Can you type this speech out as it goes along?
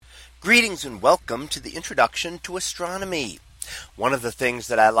Greetings and welcome to the introduction to astronomy. One of the things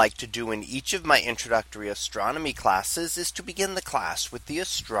that I like to do in each of my introductory astronomy classes is to begin the class with the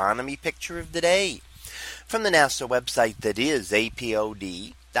astronomy picture of the day from the NASA website, that is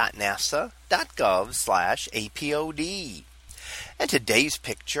apod.nasa.gov/apod. And today's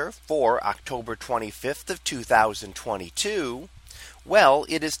picture for October 25th of 2022. Well,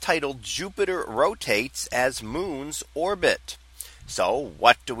 it is titled Jupiter Rotates as Moons Orbit. So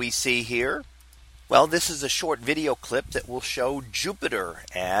what do we see here? Well, this is a short video clip that will show Jupiter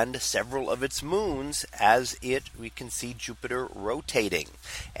and several of its moons as we can see Jupiter rotating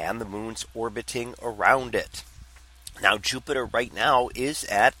and the moons orbiting around it. Now, Jupiter right now is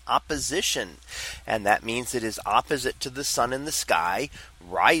at opposition, and that means it is opposite to the sun in the sky,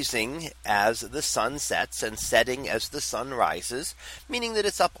 rising as the sun sets and setting as the sun rises, meaning that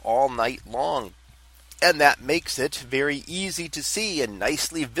it's up all night long. And that makes it very easy to see and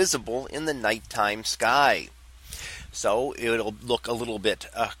nicely visible in the nighttime sky. So it'll look a little bit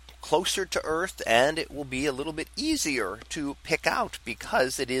closer to Earth, and it will be a little bit easier to pick out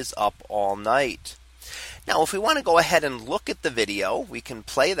because it is up all night. Now, if we want to go ahead and look at the video, we can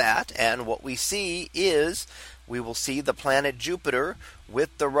play that. And what we see is we will see the planet Jupiter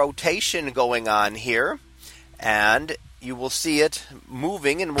with the rotation going on here. And you will see it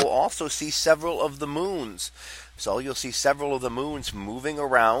moving, and we'll also see several of the moons. So you'll see several of the moons moving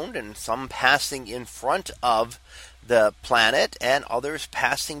around, and some passing in front of the planet and others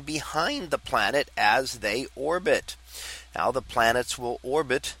passing behind the planet as they orbit. Now the planets will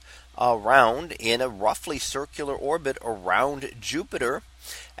orbit around in a roughly circular orbit around Jupiter.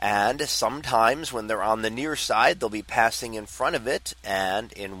 And sometimes when they're on the near side, they'll be passing in front of it.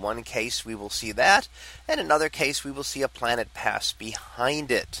 And in one case, we will see that. And in another case, we will see a planet pass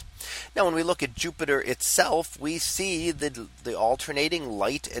behind it. Now, when we look at Jupiter itself, we see the alternating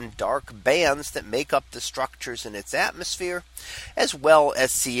light and dark bands that make up the structures in its atmosphere, as well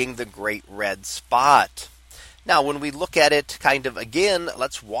as seeing the great red spot. Now, when we look at it kind of again,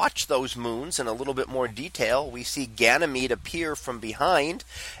 let's watch those moons in a little bit more detail. We see Ganymede appear from behind,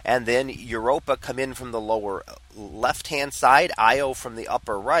 and then Europa come in from the lower left-hand side, Io from the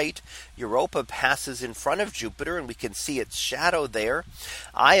upper right. Europa passes in front of Jupiter, and we can see its shadow there.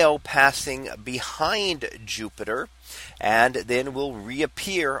 Io passing behind Jupiter, and then will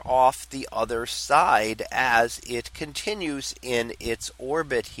reappear off the other side as it continues in its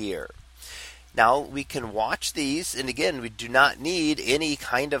orbit here. Now we can watch these, and again, we do not need any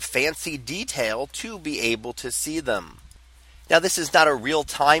kind of fancy detail to be able to see them. Now, this is not a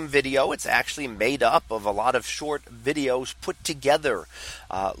real-time video. It's actually made up of a lot of short videos put together,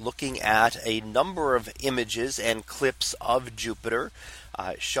 looking at a number of images and clips of Jupiter,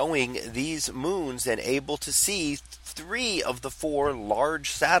 showing these moons and able to see 3 of the 4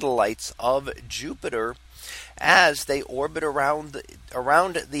 large satellites of Jupiter as they orbit around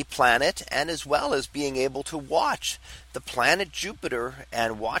the planet, and as well as being able to watch the planet Jupiter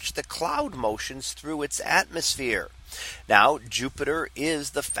and watch the cloud motions through its atmosphere. Now, Jupiter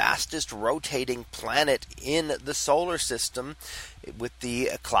is the fastest rotating planet in the solar system, with the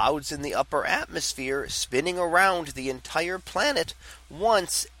clouds in the upper atmosphere spinning around the entire planet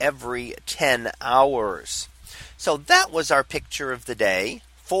once every 10 hours. So that was our picture of the day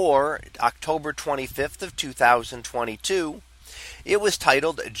for October 25th of 2022. It was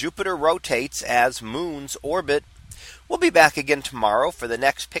titled Jupiter Rotates as Moons Orbit. We'll be back again tomorrow for the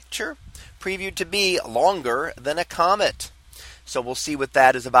next picture, previewed to be longer than a comet. So we'll see what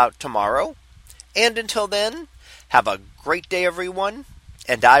that is about tomorrow. And until then, have a great day, everyone,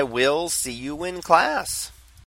 and I will see you in class.